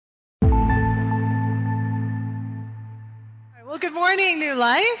Well, good morning, New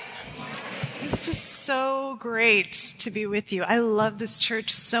Life. It's just so great to be with you. I love this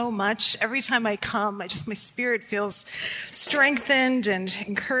church so much. Every time I come, my spirit feels strengthened and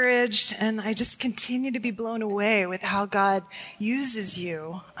encouraged, and I just continue to be blown away with how God uses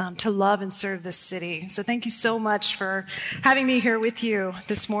you to love and serve this city. So thank you so much for having me here with you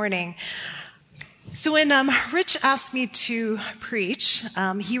this morning. So when Rich asked me to preach,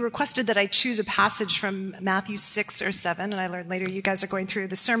 he requested that I choose a passage from Matthew 6 or 7, and I learned later you guys are going through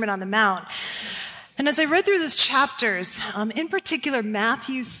the Sermon on the Mount. And as I read through those chapters, in particular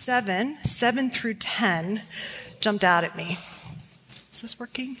Matthew 7 through 10, jumped out at me. Is this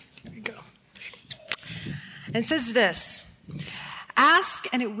working? Here we go. And it says this: "Ask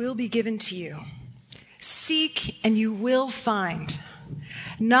and it will be given to you. Seek and you will find.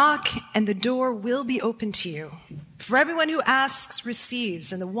 Knock, and the door will be open to you. For everyone who asks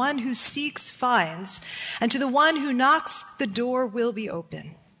receives, and the one who seeks finds, and to the one who knocks, the door will be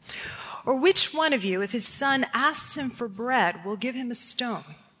open. Or which one of you, if his son asks him for bread, will give him a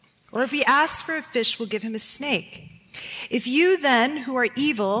stone? Or if he asks for a fish, will give him a snake? If you then, who are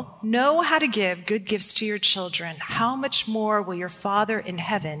evil, know how to give good gifts to your children, how much more will your Father in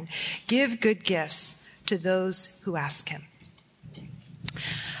heaven give good gifts to those who ask him?"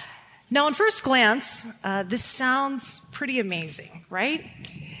 Now, on first glance, this sounds pretty amazing, right?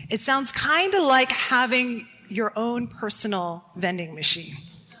 It sounds kind of like having your own personal vending machine.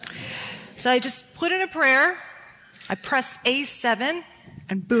 So I just put in a prayer, I press A7,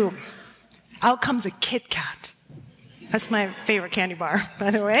 and boom, out comes a Kit Kat. That's my favorite candy bar,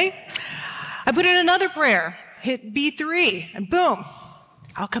 by the way. I put in another prayer, hit B3, and boom,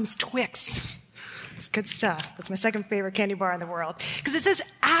 out comes Twix. It's good stuff. That's my second favorite candy bar in the world. Because it says,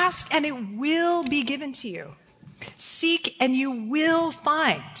 ask and it will be given to you. Seek and you will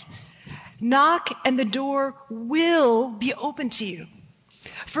find. Knock and the door will be open to you.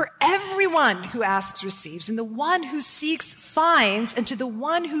 For everyone who asks receives, and the one who seeks finds, and to the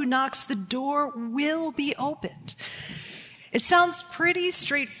one who knocks the door will be opened. It sounds pretty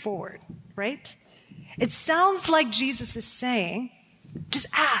straightforward, right? It sounds like Jesus is saying, just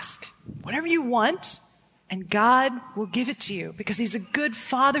ask whatever you want, and God will give it to you because he's a good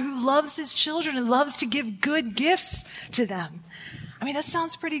father who loves his children and loves to give good gifts to them. I mean, that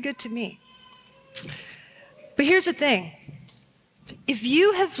sounds pretty good to me. But here's the thing. If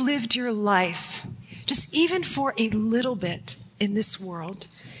you have lived your life, just even for a little bit in this world,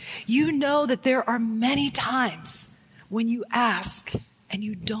 you know that there are many times when you ask and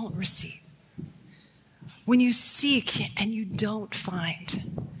you don't receive. When you seek and you don't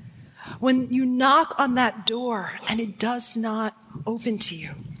find. When you knock on that door and it does not open to you.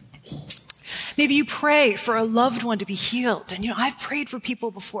 Maybe you pray for a loved one to be healed. And, I've prayed for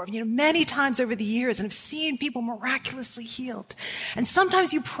people before, many times over the years, and I've seen people miraculously healed. And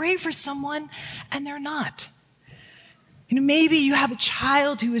sometimes you pray for someone and they're not. Maybe you have a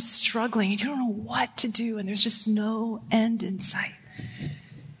child who is struggling and you don't know what to do and there's just no end in sight.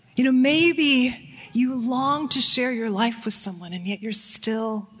 Maybe you long to share your life with someone and yet you're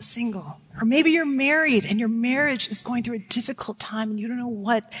still single. Or maybe you're married and your marriage is going through a difficult time and you don't know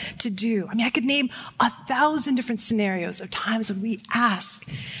what to do. I could name 1,000 different scenarios of times when we ask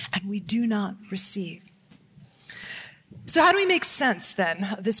and we do not receive. So how do we make sense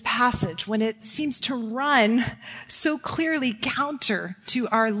then of this passage when it seems to run so clearly counter to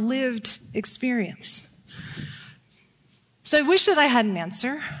our lived experience? So I wish that I had an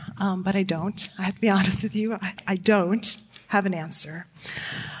answer, but I don't. I have to be honest with you. I don't have an answer.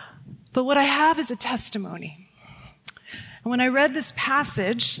 But what I have is a testimony. And when I read this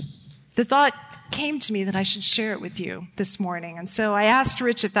passage, the thought came to me that I should share it with you this morning. And so I asked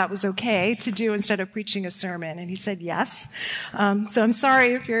Rich if that was okay to do instead of preaching a sermon, and he said yes. So I'm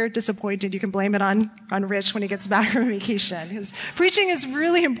sorry if you're disappointed. You can blame it on Rich when he gets back from vacation. Because preaching is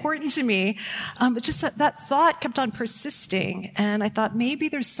really important to me, but just that thought kept on persisting, and I thought maybe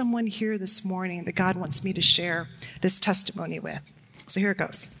there's someone here this morning that God wants me to share this testimony with. So here it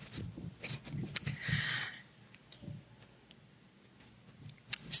goes.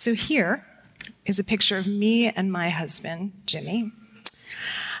 So here is a picture of me and my husband, Jimmy.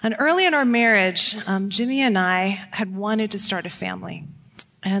 And early in our marriage, Jimmy and I had wanted to start a family.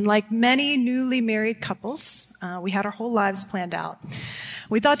 And like many newly married couples, we had our whole lives planned out.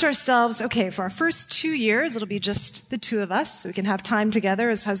 We thought to ourselves, okay, for our first 2 years, it'll be just the two of us, so we can have time together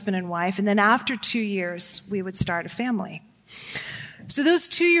as husband and wife. And then after 2 years, we would start a family. So those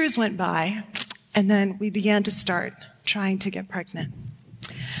 2 years went by, and then we began to start trying to get pregnant.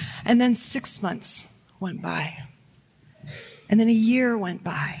 And then 6 months went by. And then a year went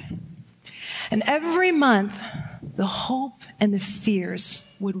by. And every month, the hope and the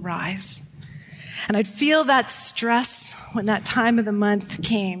fears would rise. And I'd feel that stress when that time of the month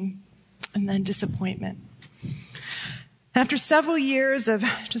came, and then disappointment. And after several years of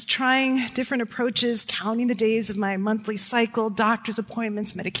just trying different approaches, counting the days of my monthly cycle, doctor's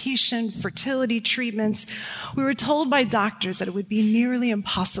appointments, medication, fertility treatments, we were told by doctors that it would be nearly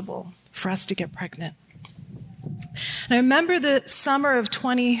impossible for us to get pregnant. And I remember the summer of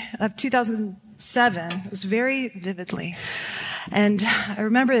 2007, it was very vividly. And I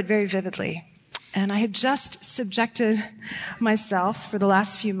remember it very vividly. And I had just subjected myself for the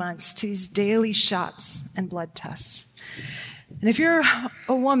last few months to these daily shots and blood tests. And if you're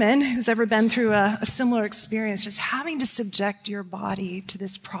a woman who's ever been through a similar experience, just having to subject your body to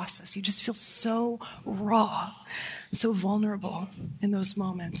this process, you just feel so raw, so vulnerable in those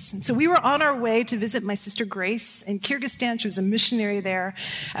moments. And so we were on our way to visit my sister Grace in Kyrgyzstan. She was a missionary there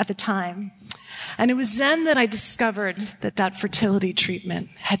at the time. And it was then that I discovered that that fertility treatment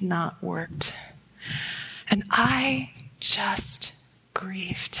had not worked. And I just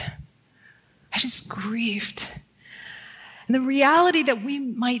grieved. I just grieved. And the reality that we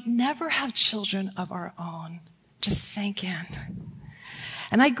might never have children of our own just sank in.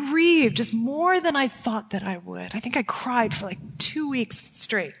 And I grieved just more than I thought that I would. I think I cried for like 2 weeks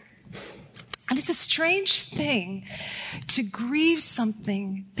straight. And it's a strange thing to grieve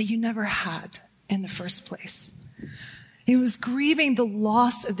something that you never had in the first place. It was grieving the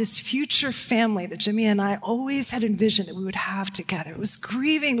loss of this future family that Jimmy and I always had envisioned that we would have together. It was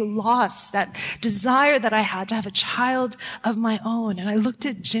grieving the loss, that desire that I had to have a child of my own. And I looked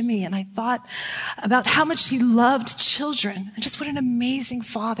at Jimmy and I thought about how much he loved children and just what an amazing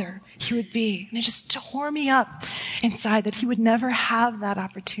father he would be. And it just tore me up inside that he would never have that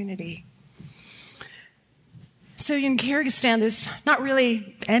opportunity. So in Kyrgyzstan, there's not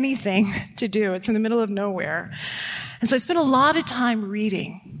really anything to do. It's in the middle of nowhere. And so I spent a lot of time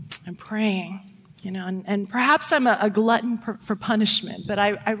reading and praying, and perhaps I'm a glutton for punishment, but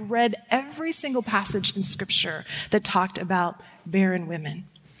I read every single passage in Scripture that talked about barren women.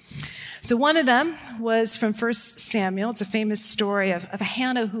 So one of them was from 1 Samuel. It's a famous story of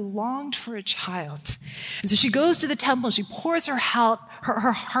Hannah who longed for a child. And so she goes to the temple and she pours her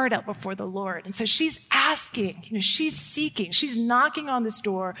heart out before the Lord. And so she's asking, she's seeking, she's knocking on this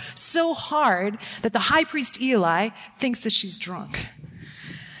door so hard that the high priest Eli thinks that she's drunk.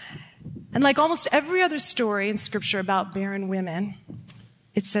 And like almost every other story in Scripture about barren women,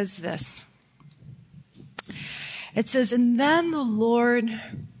 it says this. It says, "And then the Lord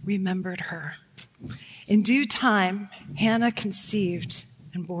remembered her. In due time, Hannah conceived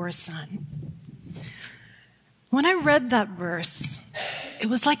and bore a son." When I read that verse, it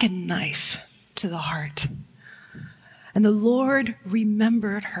was like a knife to the heart. And the Lord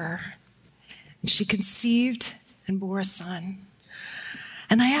remembered her, and she conceived and bore a son.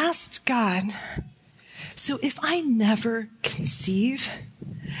 And I asked God, so if I never conceive,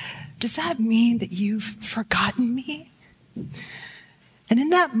 does that mean that you've forgotten me? And in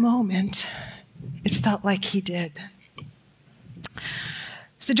that moment, it felt like he did.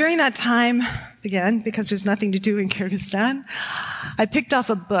 So during that time, again, because there's nothing to do in Kyrgyzstan, I picked off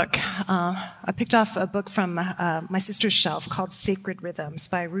a book. From my sister's shelf called Sacred Rhythms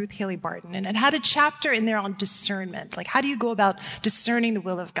by Ruth Haley Barton. And it had a chapter in there on discernment. Like, how do you go about discerning the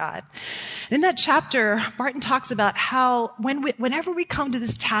will of God? And in that chapter, Barton talks about how whenever we come to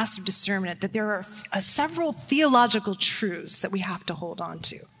this task of discernment, that there are several theological truths that we have to hold on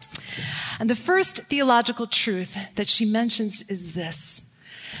to. And the first theological truth that she mentions is this: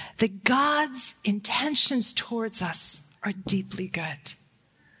 that God's intentions towards us are deeply good.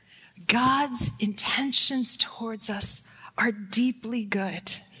 God's intentions towards us are deeply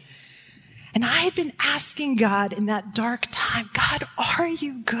good. And I had been asking God in that dark time, God, are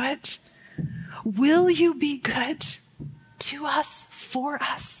you good? Will you be good to us, for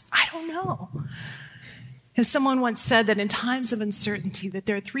us? I don't know. As someone once said that in times of uncertainty, that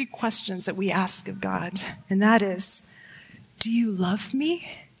there are 3 questions that we ask of God. And that is, do you love me?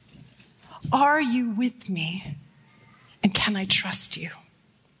 Are you with me? And can I trust you?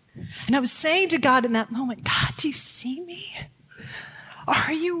 And I was saying to God in that moment, God, do you see me?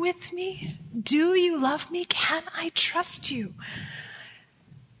 Are you with me? Do you love me? Can I trust you?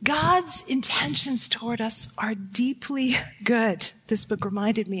 God's intentions toward us are deeply good. This book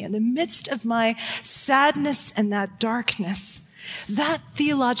reminded me, in the midst of my sadness and that darkness, that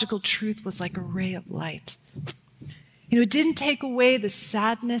theological truth was like a ray of light. It didn't take away the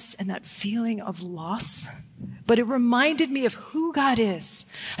sadness and that feeling of loss, but it reminded me of who God is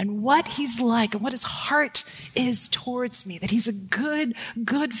and what he's like and what his heart is towards me, that he's a good,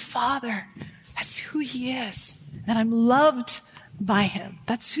 good father That's who he is. That I'm loved by him.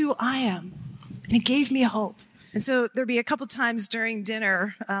 That's who I am. And it gave me hope. And so there'd be a couple times during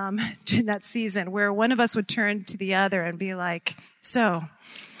dinner during that season where one of us would turn to the other and be like, so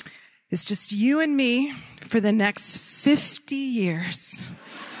it's just you and me for the next 50 years.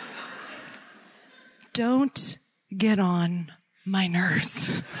 Don't get on my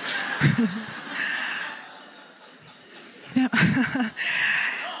nerves.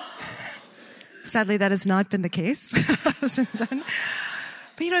 Sadly, that has not been the case since then.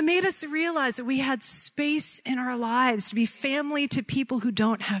 But, it made us realize that we had space in our lives to be family to people who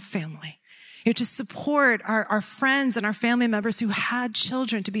don't have family. To support our friends and our family members who had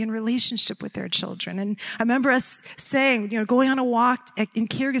children, to be in relationship with their children. And I remember us saying, going on a walk in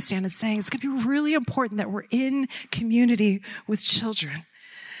Kyrgyzstan and saying, it's going to be really important that we're in community with children.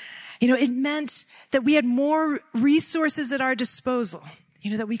 It meant that we had more resources at our disposal,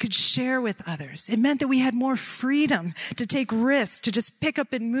 that we could share with others. It meant that we had more freedom to take risks, to just pick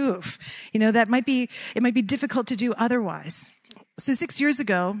up and move. It might be difficult to do otherwise. So 6 years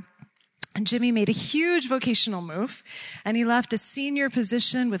ago, Jimmy made a huge vocational move, and he left a senior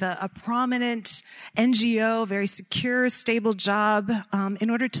position with a prominent NGO, very secure, stable job, in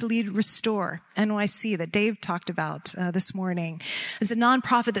order to lead Restore NYC that Dave talked about this morning. It's a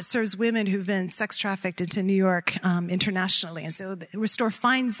nonprofit that serves women who've been sex trafficked into New York internationally, and so Restore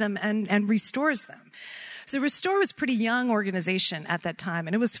finds them and restores them. So Restore was a pretty young organization at that time,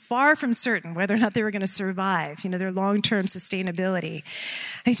 and it was far from certain whether or not they were going to survive, their long-term sustainability.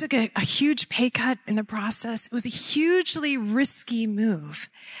 And he took a huge pay cut in the process. It was a hugely risky move.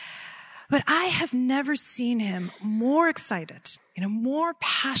 But I have never seen him more excited, more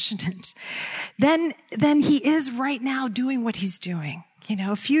passionate than he is right now doing what he's doing.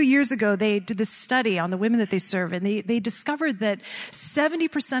 A few years ago, they did this study on the women that they serve, and they discovered that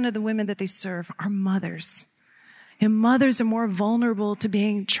 70% of the women that they serve are mothers. And mothers are more vulnerable to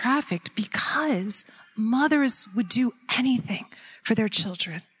being trafficked because mothers would do anything for their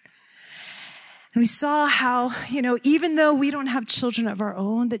children. And we saw how, even though we don't have children of our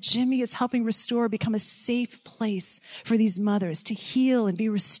own, that Jimmy is helping Restore become a safe place for these mothers to heal and be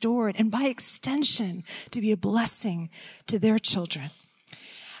restored, and by extension, to be a blessing to their children.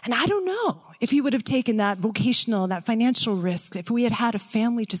 And I don't know if he would have taken that vocational, that financial risk if we had had a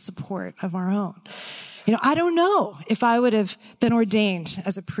family to support of our own. I don't know if I would have been ordained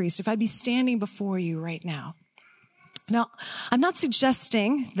as a priest, if I'd be standing before you right now. Now, I'm not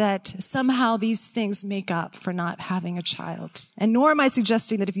suggesting that somehow these things make up for not having a child. And nor am I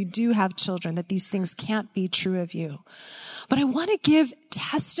suggesting that if you do have children, that these things can't be true of you. But I want to give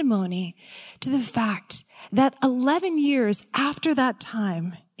testimony to the fact that 11 years after that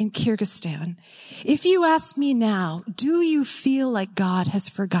time in Kyrgyzstan, if you ask me now, do you feel like God has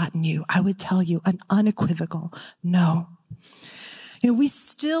forgotten you? I would tell you an unequivocal no. We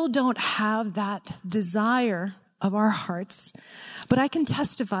still don't have that desire of our hearts, but I can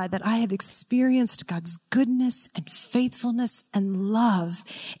testify that I have experienced God's goodness and faithfulness and love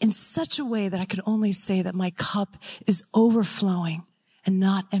in such a way that I could only say that my cup is overflowing and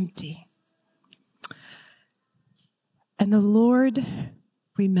not empty. And the Lord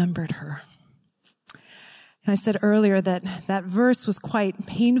remembered her. And I said earlier that that verse was quite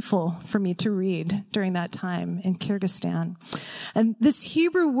painful for me to read during that time in Kyrgyzstan. And this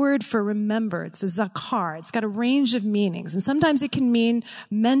Hebrew word for remember, it's a zakar. It's got a range of meanings. And sometimes it can mean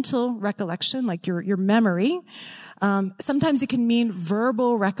mental recollection, like your memory. Sometimes it can mean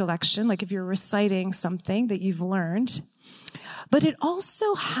verbal recollection, like if you're reciting something that you've learned. But it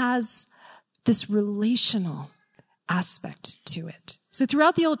also has this relational aspect to it. So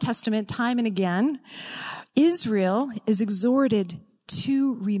throughout the Old Testament, time and again, Israel is exhorted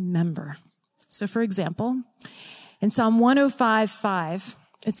to remember. So for example, in Psalm 105:5,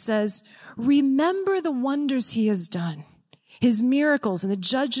 it says, remember the wonders he has done, his miracles and the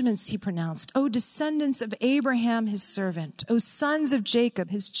judgments he pronounced. O descendants of Abraham, his servant. O sons of Jacob,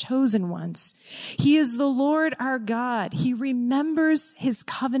 his chosen ones. He is the Lord our God. He remembers his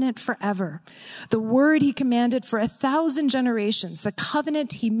covenant forever. The word he commanded for 1,000 generations, the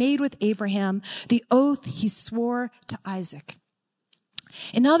covenant he made with Abraham, the oath he swore to Isaac.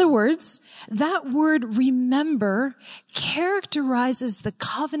 In other words, that word remember characterizes the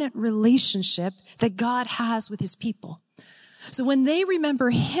covenant relationship that God has with his people. So when they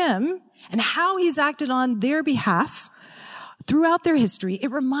remember him and how he's acted on their behalf throughout their history, it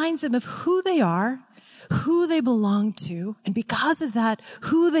reminds them of who they are, who they belong to, and because of that,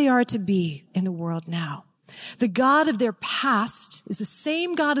 who they are to be in the world now. The God of their past is the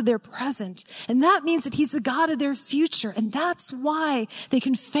same God of their present. And that means that he's the God of their future. And that's why they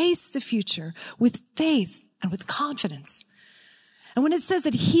can face the future with faith and with confidence. And when it says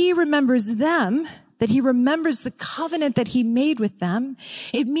that he remembers them, that he remembers the covenant that he made with them,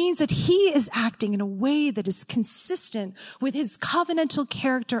 it means that he is acting in a way that is consistent with his covenantal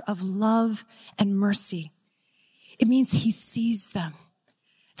character of love and mercy. It means he sees them,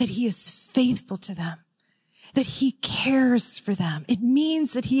 that he is faithful to them, that he cares for them. It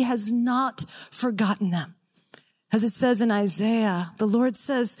means that he has not forgotten them. As it says in Isaiah, the Lord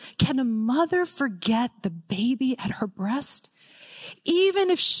says, can a mother forget the baby at her breast? Even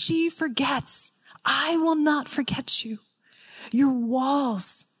if she forgets, I will not forget you. Your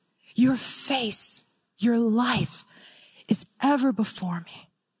walls, your face, your life is ever before me.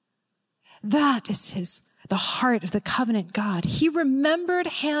 That is the heart of the covenant God. He remembered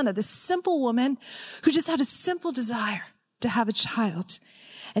Hannah, the simple woman who just had a simple desire to have a child.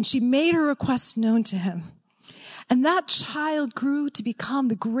 And she made her request known to him. And that child grew to become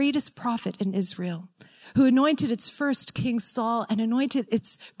the greatest prophet in Israel, who anointed its first king Saul and anointed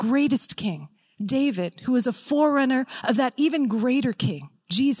its greatest king, David, who was a forerunner of that even greater king,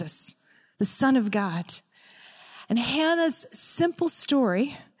 Jesus, the Son of God. And Hannah's simple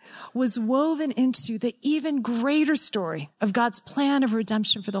story was woven into the even greater story of God's plan of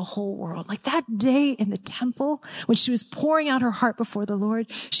redemption for the whole world. Like that day in the temple when she was pouring out her heart before the Lord,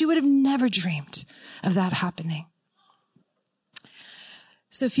 she would have never dreamed of that happening.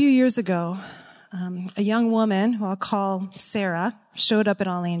 So a few years ago, a young woman who I'll call Sarah showed up at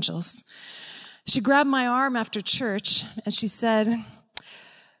All Angels. She grabbed my arm after church and she said,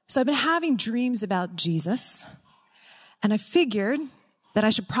 so I've been having dreams about Jesus, and I figured that I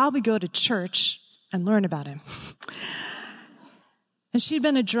should probably go to church and learn about him. And she'd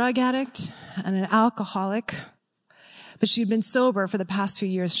been a drug addict and an alcoholic, but she'd been sober for the past few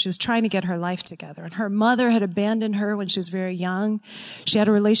years. She was trying to get her life together. And her mother had abandoned her when she was very young. She had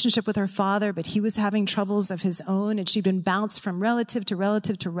a relationship with her father, but he was having troubles of his own. And she'd been bounced from relative to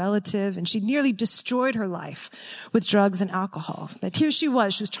relative to relative. And she nearly destroyed her life with drugs and alcohol. But here she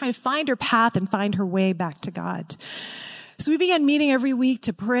was trying to find her path and find her way back to God. So we began meeting every week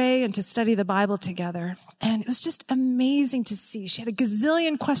to pray and to study the Bible together. And it was just amazing to see. She had a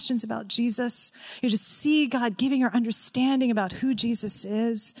gazillion questions about Jesus. You just see God giving her understanding about who Jesus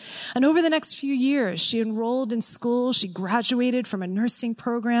is. And over the next few years, she enrolled in school. She graduated from a nursing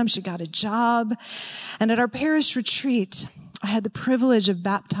program. She got a job. And at our parish retreat, I had the privilege of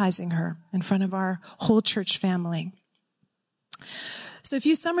baptizing her in front of our whole church family. So a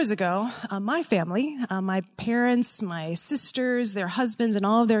few summers ago, my family, my parents, my sisters, their husbands, and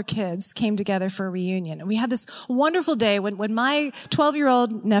all of their kids came together for a reunion. And we had this wonderful day when my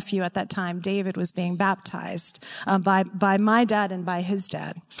 12-year-old nephew at that time, David, was being baptized by my dad and by his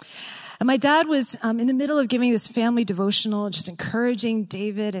dad. And my dad was in the middle of giving this family devotional, just encouraging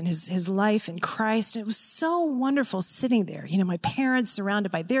David and his life in Christ. And it was so wonderful sitting there. You know, my parents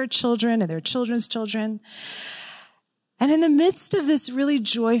surrounded by their children and their children's children. And in the midst of this really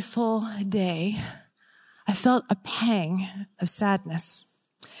joyful day, I felt a pang of sadness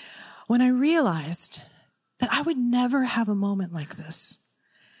when I realized that I would never have a moment like this.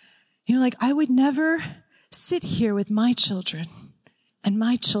 You know, like I would never sit here with my children and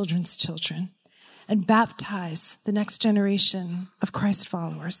my children's children and baptize the next generation of Christ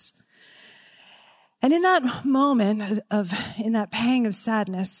followers. And in that moment in that pang of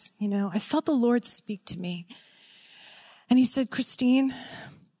sadness, you know, I felt the Lord speak to me. And he said, Christine,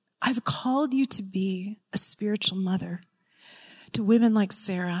 I've called you to be a spiritual mother to women like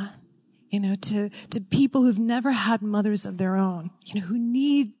Sarah, you know, to people who've never had mothers of their own, you know, who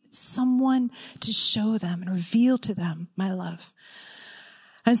need someone to show them and reveal to them my love.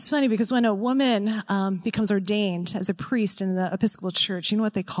 And it's funny because when a woman becomes ordained as a priest in the Episcopal Church, you know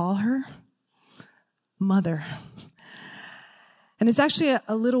what they call her? Mother. And it's actually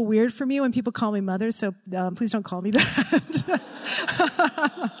a little weird for me when people call me mother, so please don't call me that.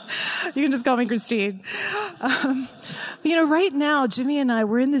 You can just call me Christine. You know, right now, Jimmy and I,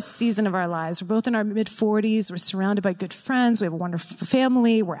 we're in this season of our lives. We're both in our mid-40s. We're surrounded by good friends. We have a wonderful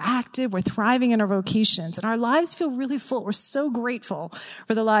family. We're active. We're thriving in our vocations. And our lives feel really full. We're so grateful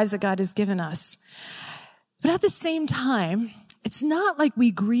for the lives that God has given us. But at the same time, it's not like we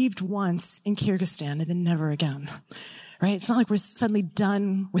grieved once in Kyrgyzstan and then never again. Right? It's not like we're suddenly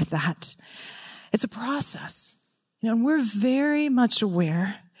done with that. It's a process. You know, and we're very much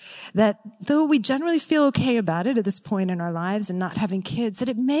aware that though we generally feel okay about it at this point in our lives and not having kids, that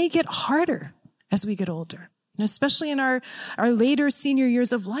it may get harder as we get older. And especially in our later senior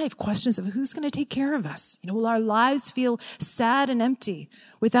years of life, questions of who's going to take care of us? Will our lives feel sad and empty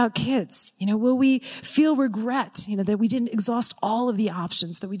without kids? Will we feel regret, that we didn't exhaust all of the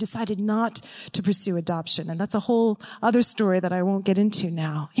options, that we decided not to pursue adoption? And that's a whole other story that I won't get into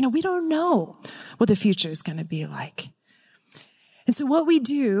now. We don't know what the future is going to be like. And so what we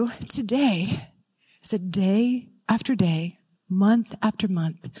do today is that day after day, month after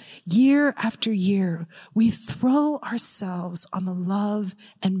month, year after year, we throw ourselves on the love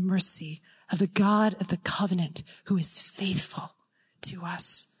and mercy of the God of the covenant who is faithful to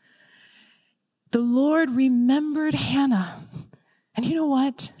us. The Lord remembered Hannah. And you know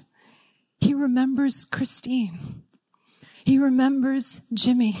what? He remembers Christine. He remembers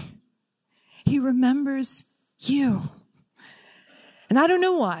Jimmy. He remembers you. And I don't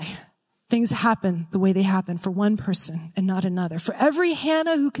know why things happen the way they happen for one person and not another. For every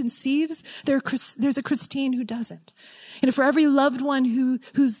Hannah who conceives, there's a Christine who doesn't. For every loved one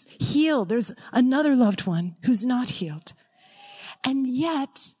who's healed, there's another loved one who's not healed. And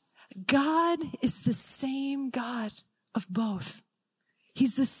yet, God is the same God of both.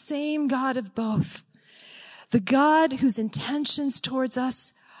 He's the same God of both. The God whose intentions towards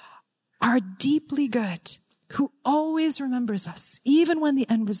us are deeply good, who always remembers us, even when the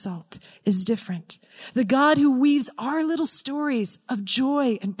end result is different. The God who weaves our little stories of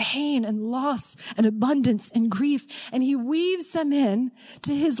joy and pain and loss and abundance and grief, and he weaves them in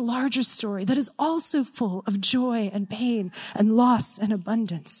to his larger story that is also full of joy and pain and loss and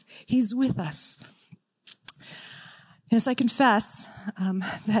abundance. He's with us. Yes, I confess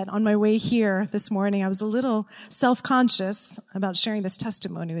that on my way here this morning, I was a little self-conscious about sharing this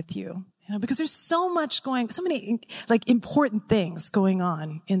testimony with you. Because there's so many important things going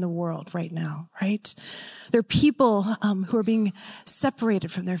on in the world right now, right? There are people who are being separated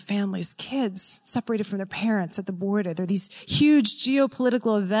from their families, kids separated from their parents at the border. There are these huge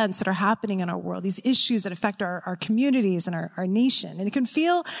geopolitical events that are happening in our world, these issues that affect our communities and our nation. And it can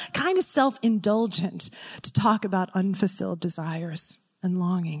feel kind of self-indulgent to talk about unfulfilled desires and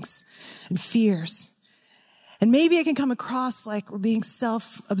longings and fears. And maybe it can come across like we're being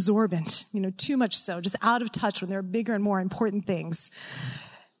self-absorbent, too much so, just out of touch when there are bigger and more important things,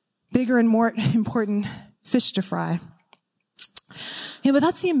 bigger and more important fish to fry. But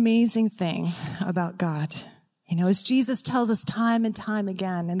that's the amazing thing about God. As Jesus tells us time and time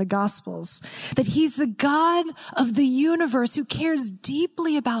again in the Gospels, that he's the God of the universe who cares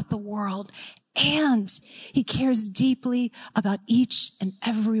deeply about the world, and he cares deeply about each and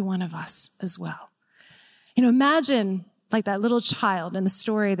every one of us as well. Imagine like that little child in the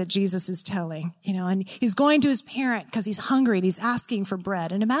story that Jesus is telling, and he's going to his parent because he's hungry and he's asking for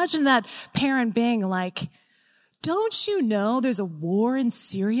bread. And imagine that parent being like, don't you know there's a war in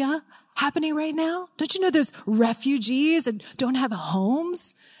Syria happening right now? Don't you know there's refugees and don't have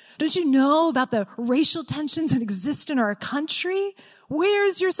homes? Don't you know about the racial tensions that exist in our country?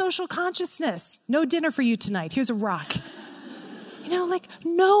 Where's your social consciousness? No dinner for you tonight. Here's a rock.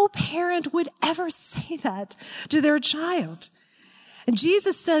 No parent would ever say that to their child. And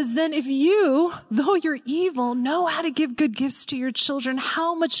Jesus says, then if you, though you're evil, know how to give good gifts to your children,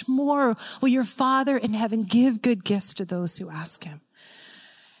 how much more will your Father in heaven give good gifts to those who ask him?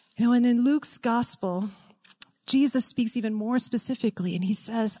 And in Luke's gospel, Jesus speaks even more specifically, and he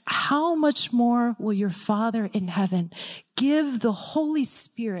says, how much more will your Father in heaven give the Holy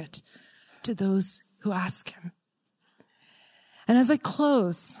Spirit to those who ask him? And as I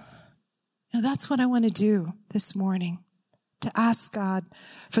close, that's what I want to do this morning, to ask God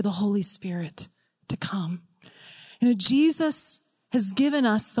for the Holy Spirit to come. Jesus has given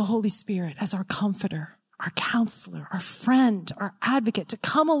us the Holy Spirit as our comforter, our counselor, our friend, our advocate, to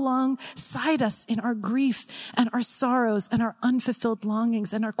come alongside us in our grief and our sorrows and our unfulfilled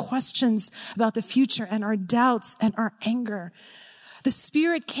longings and our questions about the future and our doubts and our anger. The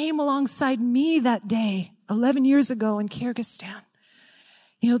Spirit came alongside me that day, 11 years ago in Kyrgyzstan.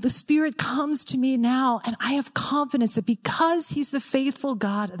 The Spirit comes to me now, and I have confidence that because he's the faithful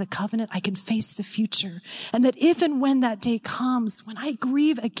God of the covenant, I can face the future. And that if and when that day comes, when I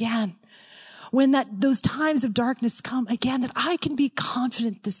grieve again, when those times of darkness come again, that I can be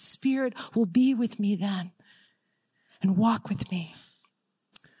confident the Spirit will be with me then and walk with me.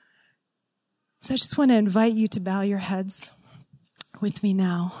 So I just want to invite you to bow your heads with me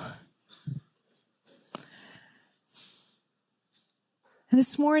now. And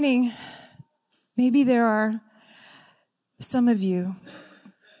this morning, maybe there are some of you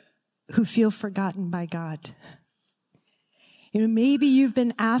who feel forgotten by God. Maybe you've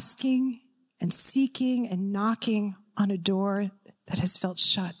been asking and seeking and knocking on a door that has felt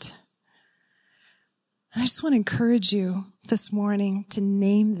shut. And I just want to encourage you this morning to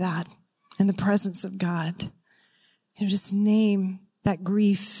name that in the presence of God. Just name that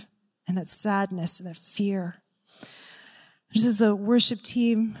grief and that sadness and that fear. Just as the worship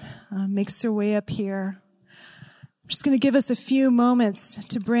team makes their way up here, I'm just going to give us a few moments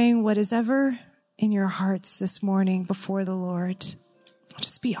to bring what is ever in your hearts this morning before the Lord.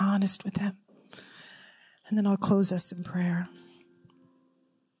 Just be honest with him. And then I'll close us in prayer.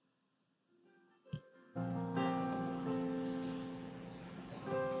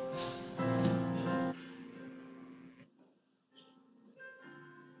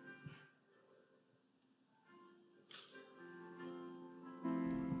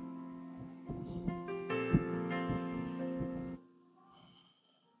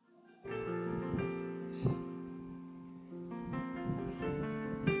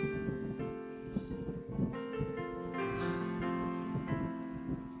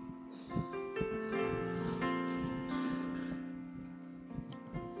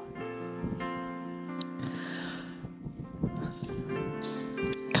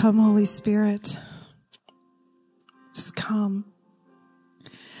 Come, Holy Spirit. Just come.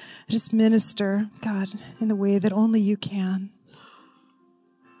 Just minister, God, in the way that only you can.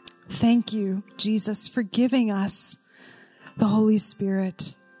 Thank you, Jesus, for giving us the Holy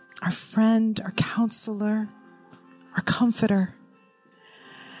Spirit, our friend, our counselor, our comforter.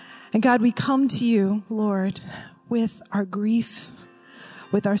 And God, we come to you, Lord, with our grief,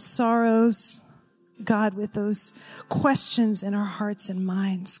 with our sorrows, God, with those questions in our hearts and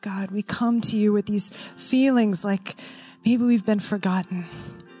minds. God, we come to you with these feelings like maybe we've been forgotten.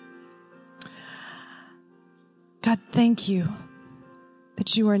 God, thank you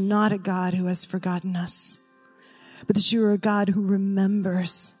that you are not a God who has forgotten us, but that you are a God who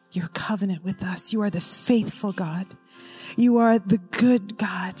remembers your covenant with us. You are the faithful God. You are the good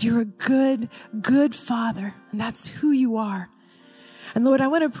God. You're a good, good Father, and that's who you are. And Lord, I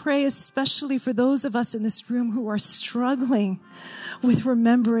want to pray especially for those of us in this room who are struggling with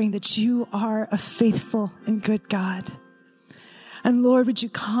remembering that you are a faithful and good God. And Lord, would you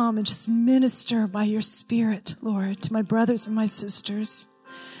come and just minister by your Spirit, Lord, to my brothers and my sisters.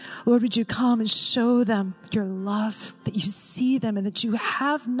 Lord, would you come and show them your love, that you see them and that you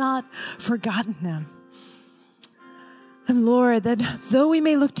have not forgotten them. And Lord, that though we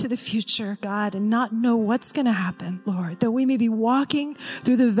may look to the future, God, and not know what's going to happen, Lord, though we may be walking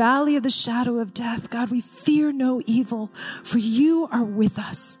through the valley of the shadow of death, God, we fear no evil, for you are with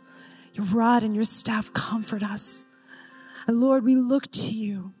us. Your rod and your staff comfort us. And Lord, we look to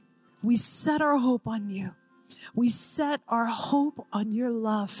you. We set our hope on you. We set our hope on your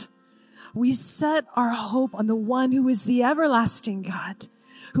love. We set our hope on the one who is the everlasting God,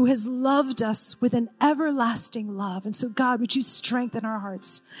 who has loved us with an everlasting love. And so, God, would you strengthen our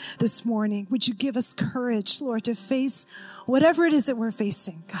hearts this morning? Would you give us courage, Lord, to face whatever it is that we're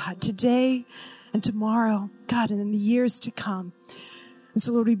facing, God, today and tomorrow, God, and in the years to come. And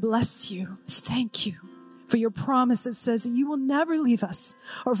so, Lord, we bless you. Thank you for your promise that says that you will never leave us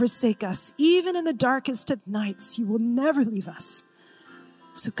or forsake us. Even in the darkest of nights, you will never leave us.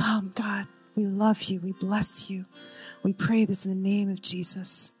 So come, God, we love you. We bless you. We pray this in the name of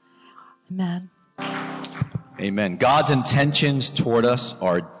Jesus. Amen. Amen. God's intentions toward us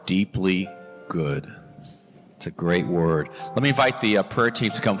are deeply good. It's a great word. Let me invite the prayer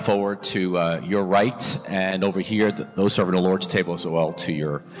teams to come forward to your right, and over here, those serving the Lord's table as well, to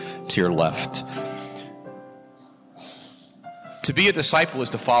your left. To be a disciple is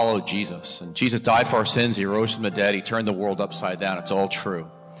to follow Jesus. And Jesus died for our sins. He rose from the dead. He turned the world upside down. It's all true.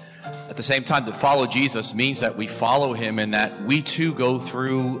 At the same time, to follow Jesus means that we follow him and that we too go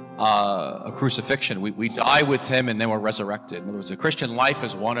through a crucifixion. We die with him and then we're resurrected. In other words, the Christian life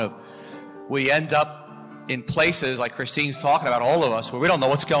is one of, we end up in places like Christine's talking about, all of us, where we don't know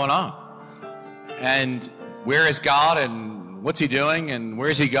what's going on. And where is God and what's he doing and where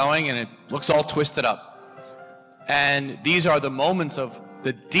is he going? And it looks all twisted up. And these are the moments of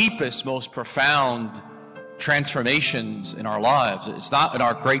the deepest, most profound transformations in our lives. It's not in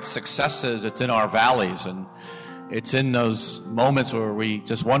our great successes, it's in our valleys, and it's in those moments where we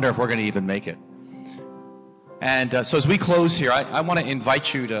just wonder if we're going to even make it. And so as we close here, I want to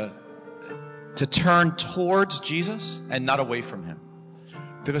invite you to turn towards Jesus and not away from him.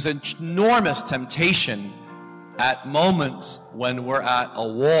 Because enormous temptation at moments when we're at a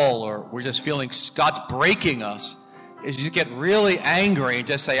wall or we're just feeling God's breaking us is you get really angry and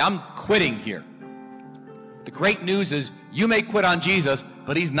just say, I'm quitting here. The great news is you may quit on Jesus,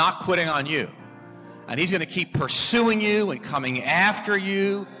 but he's not quitting on you. And he's going to keep pursuing you and coming after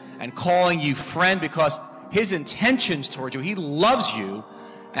you and calling you friend, because his intentions towards you, he loves you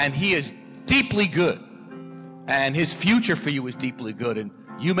and he is deeply good. And his future for you is deeply good. And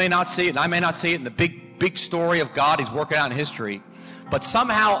you may not see it, and I may not see it in the big story of God he's working out in history. But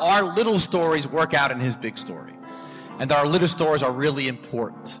somehow our little stories work out in his big story. And our little stories are really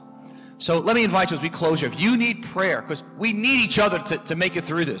important. So let me invite you as we close here. If you need prayer, because we need each other to make it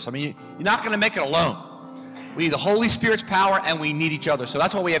through this. I mean, you're not going to make it alone. We need the Holy Spirit's power, and we need each other. So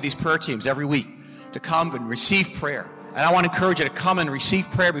that's why we have these prayer teams every week to come and receive prayer. And I want to encourage you to come and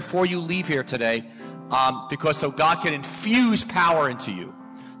receive prayer before you leave here today, because so God can infuse power into you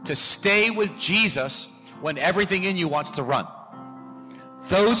to stay with Jesus when everything in you wants to run.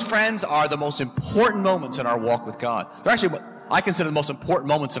 Those, friends, are the most important moments in our walk with God. They're actually what I consider the most important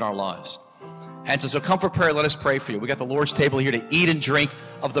moments in our lives. And so come for prayer. Let us pray for you. We got the Lord's table here to eat and drink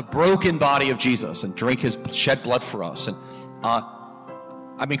of the broken body of Jesus and drink his shed blood for us.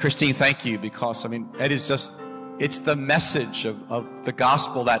 And Christine, thank you, because it is just, it's the message of the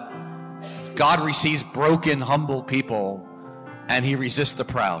gospel that God receives broken, humble people, and he resists the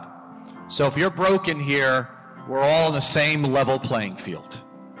proud. So if you're broken here, we're all on the same level playing field.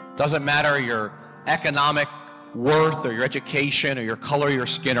 Doesn't matter your economic worth or your education or your color of your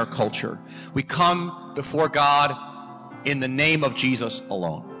skin or culture. We come before God in the name of Jesus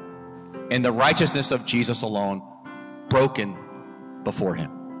alone, in the righteousness of Jesus alone, broken before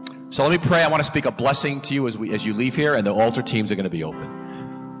him. So let me pray. I want to speak a blessing to you as you leave here, and the altar teams are going to be open.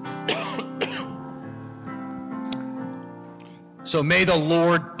 So may the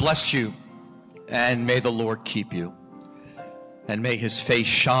Lord bless you, and may the Lord keep you, and may his face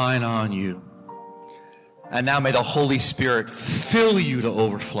shine on you. And now may the Holy Spirit fill you to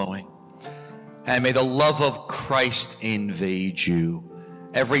overflowing, and may the love of Christ invade you.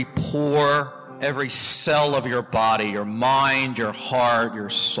 Every pore, every cell of your body, your mind, your heart, your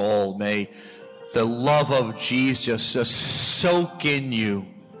soul, may the love of Jesus just soak in you.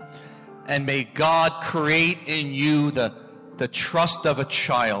 And may God create in you the trust of a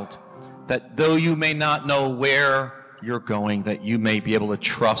child, that though you may not know where you're going, that you may be able to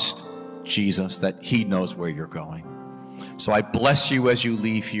trust Jesus, that he knows where you're going. So I bless you as you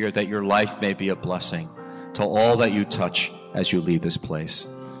leave here, that your life may be a blessing to all that you touch as you leave this place.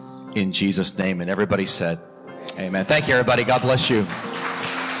 In Jesus' name. And everybody said, amen. Thank you, everybody. God bless you.